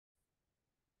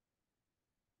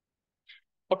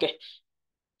Okay,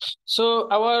 so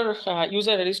our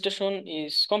user registration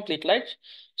is complete, right?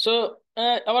 So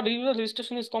our user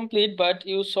registration is complete, but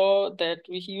you saw that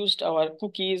we used our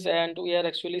cookies and we are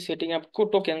actually setting up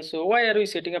tokens. So why are we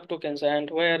setting up tokens and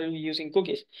why are we using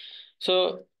cookies?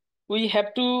 So we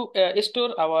have to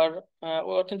store our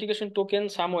authentication token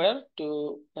somewhere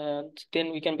to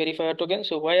then we can verify our token.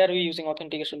 So why are we using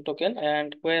authentication token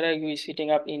and where are we setting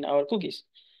up in our cookies?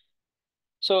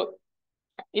 So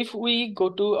if we go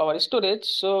to our storage,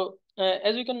 so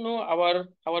as you can know, our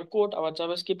code, our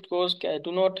JavaScript codes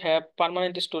do not have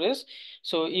permanent storage,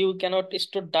 so you cannot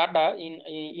store data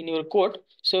in your code.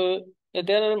 So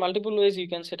there are multiple ways you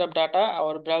can set up data.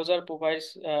 Our browser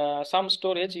provides some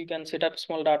storage. You can set up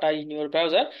small data in your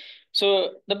browser. So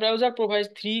the browser provides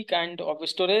three kind of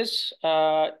storage.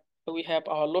 We have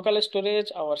our local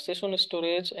storage, our session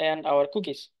storage, and our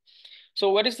cookies. So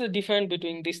what is the difference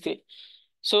between these three?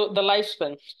 So the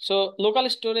lifespan. So local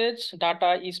storage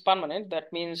data is permanent.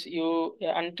 That means you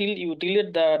until you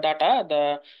delete the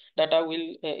data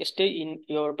will stay in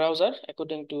your browser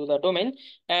according to the domain.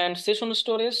 And session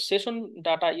storage, session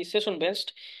data is session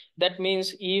based. That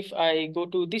means if I go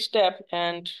to this tab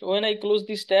and when I close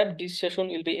this tab, this session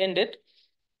will be ended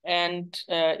and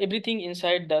everything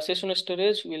inside the session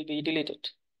storage will be deleted.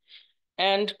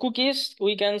 And cookies,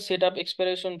 we can set up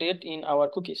expiration date in our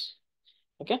cookies.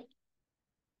 Okay.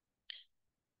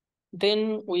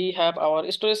 Then we have our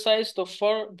storage size. So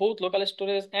for both local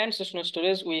storage and session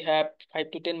storage, we have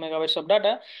 5 to 10 megabytes of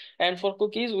data. And for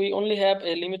cookies, we only have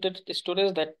a limited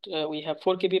storage that we have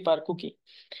 4 KB per cookie.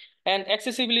 And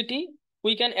accessibility,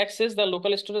 we can access the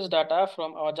local storage data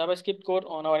from our JavaScript code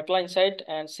on our client side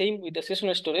and same with the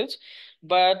session storage.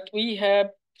 But we have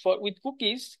for with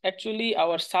cookies, actually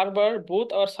our server,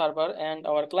 both our server and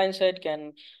our client side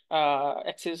can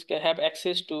have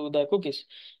access to the cookies.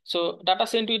 So data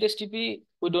sent with HTTP,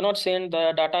 we do not send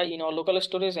the data in our local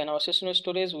storage and our session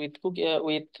storage with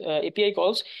API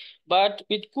calls. But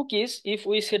with cookies, if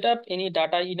we set up any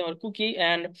data in our cookie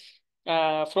and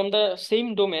from the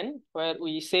same domain where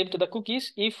we saved the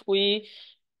cookies, if we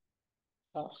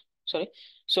uh, sorry,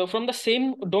 so from the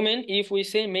same domain, if we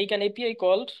say make an API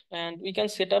call and we can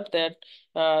set up that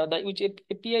the which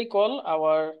API call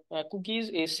our cookies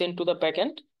is sent to the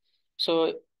backend.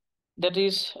 So that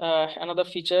is another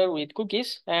feature with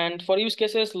cookies. And for use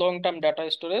cases, long-term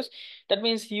data storage, that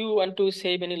means you want to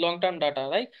save any long-term data,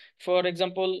 right? For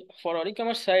example, for our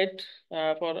e-commerce site,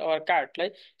 for our cart,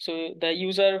 right? So the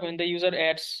user, when the user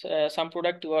adds some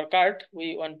product to our cart,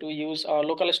 we want to use our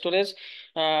local storage.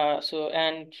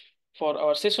 And for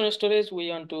our session storage, we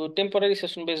want to temporary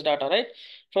session-based data, right?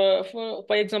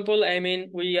 For example, I mean,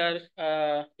 we are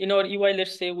in our UI,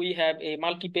 let's say we have a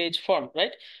multi-page form,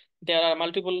 right? There are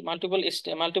multiple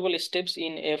steps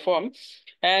in a form,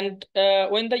 and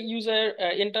when the user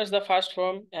enters the first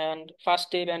form and first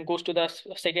step and goes to the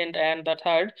second and the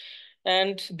third,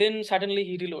 and then suddenly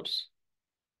he reloads.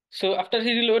 So after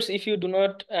he reloads, if you do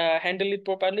not handle it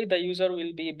properly, the user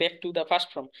will be back to the first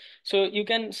form. So you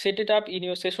can set it up in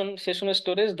your session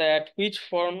storage that which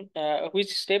form, which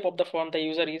step of the form the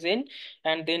user is in,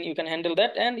 and then you can handle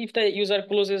that. And if the user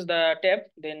closes the tab,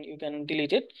 then you can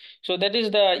delete it. So that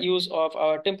is the use of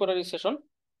our temporary session.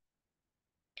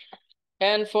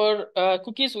 And for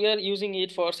cookies, we are using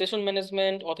it for session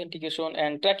management, authentication,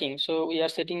 and tracking. So we are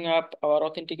setting up our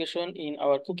authentication in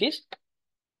our cookies.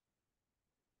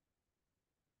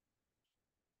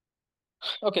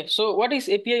 Okay, so what is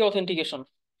API authentication?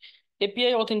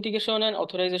 API authentication and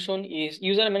authorization is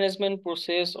user management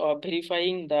process of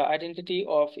verifying the identity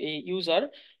of a user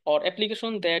or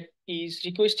application that is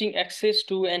requesting access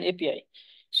to an API.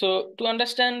 So to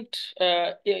understand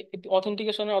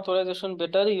authentication and authorization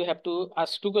better, you have to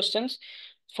ask two questions.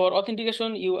 For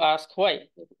authentication, you ask why.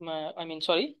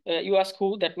 You ask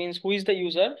who. That means who is the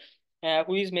user,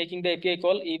 who is making the API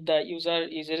call. If the user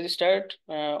is registered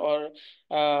or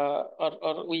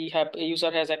we have a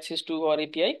user has access to our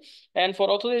API. And for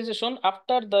authorization,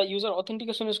 after the user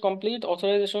authentication is complete,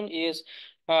 authorization is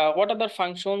what other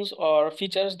functions or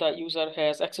features the user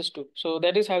has access to. So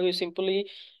that is how you simply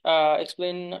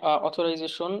explain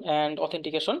authorization and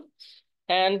authentication.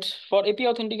 And for API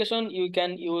authentication, you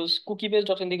can use cookie-based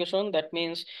authentication. That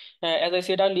means, as I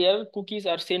said earlier, cookies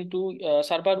are sent to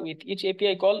server with each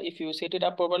API call if you set it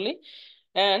up properly.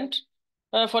 And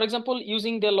for example,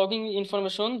 using the login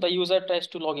information, the user tries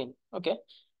to log in. Okay.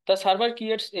 The server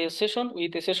creates a session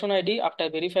with a session ID after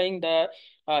verifying the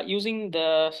using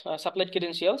the supplied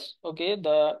credentials. Okay,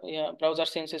 the browser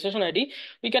sends a session ID.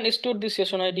 We can store this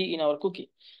session ID in our cookie.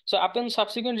 So upon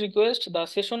subsequent request, the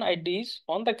session IDs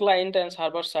on the client and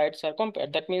server sides are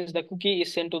compared. That means the cookie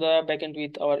is sent to the backend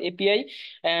with our API,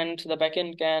 and the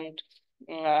backend can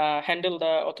handle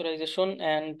the authorization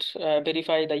and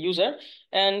verify the user.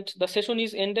 And the session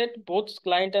is ended both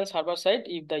client and server side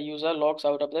if the user logs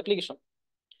out of the application.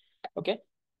 Okay.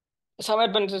 Some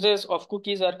advantages of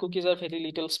cookies are very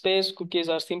little space. Cookies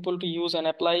are simple to use and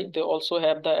apply. They also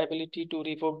have the ability to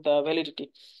revoke the validity.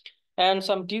 And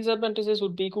some disadvantages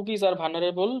would be cookies are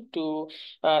vulnerable to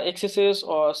XSS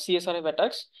or CSRF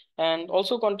attacks, and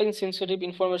also contain sensitive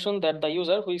information that the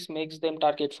user, which makes them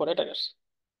target for attackers.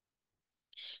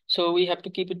 So we have to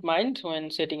keep it in mind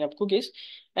when setting up cookies.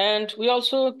 And we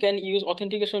also can use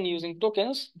authentication using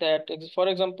tokens that, for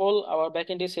example, our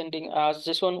backend is sending us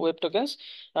JSON web tokens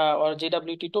or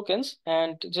JWT tokens.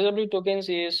 And JWT tokens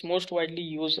is most widely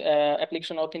used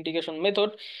application authentication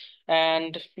method.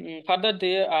 And further,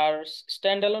 there are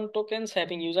standalone tokens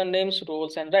having usernames,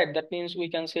 roles, and right. That means we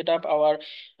can set up our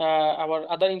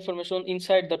other information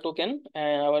inside the token,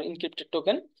 our encrypted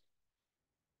token.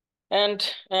 And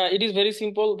it is very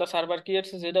simple. The server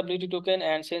creates a JWT token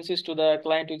and sends it to the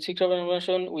client with secret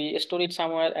information. We store it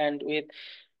somewhere, and with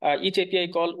each API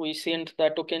call, we send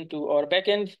the token to our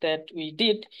backend that we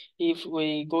did. If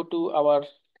we go to our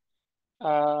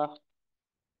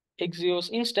Axios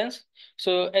instance,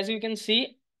 so as you can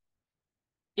see,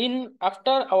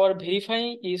 after our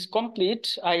verify is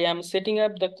complete, I am setting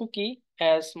up the cookie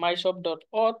as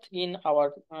myshop.auth in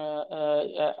our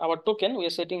token. We are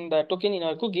setting the token in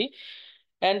our cookie.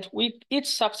 And with each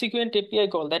subsequent API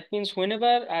call, that means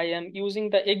whenever I am using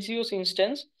the Axios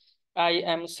instance, I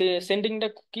am sending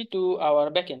the cookie to our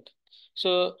backend.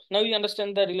 So now you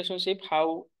understand the relationship,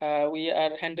 how we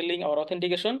are handling our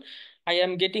authentication. I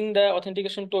am getting the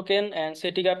authentication token and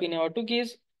setting up in our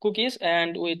cookies,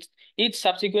 and with each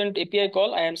subsequent API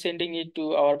call, I am sending it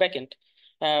to our backend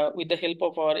with the help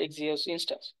of our Axios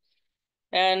instance.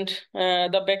 And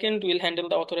the backend will handle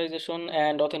the authorization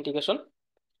and authentication.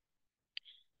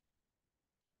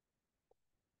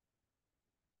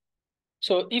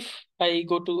 So if I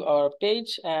go to our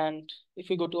page and if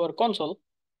we go to our console,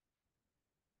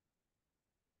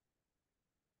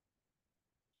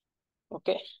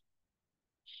 okay.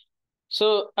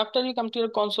 So after you come to your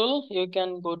console, you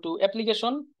can go to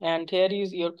application, and here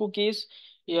is your cookies,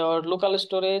 your local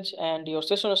storage, and your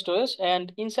session storage.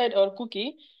 And inside our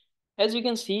cookie, as you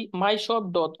can see,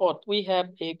 myshop.auth, we have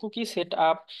a cookie set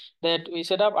up that we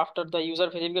set up after the user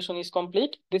verification is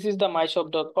complete. This is the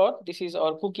myshop.auth. This is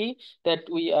our cookie that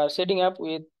we are setting up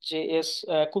with JS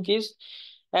cookies.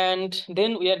 And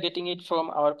then we are getting it from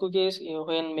our cookies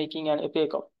when making an API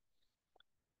call.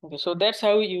 Okay, so that's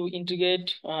how you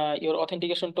integrate your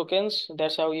authentication tokens.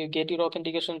 That's how you get your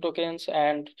authentication tokens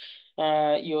and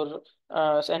you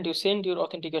send your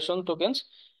authentication tokens.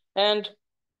 And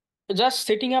just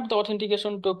setting up the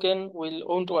authentication token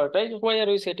won't work, right? Why are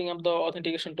we setting up the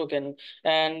authentication token?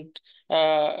 And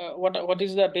what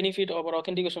is the benefit of our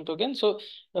authentication token? So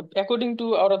according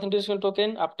to our authentication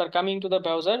token, after coming to the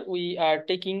browser, we are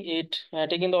taking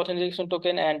the authentication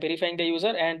token and verifying the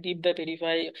user. And if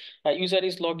the user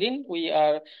is logged in, we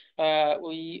are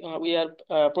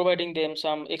providing them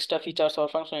some extra features or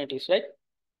functionalities, right?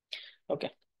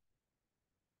 Okay.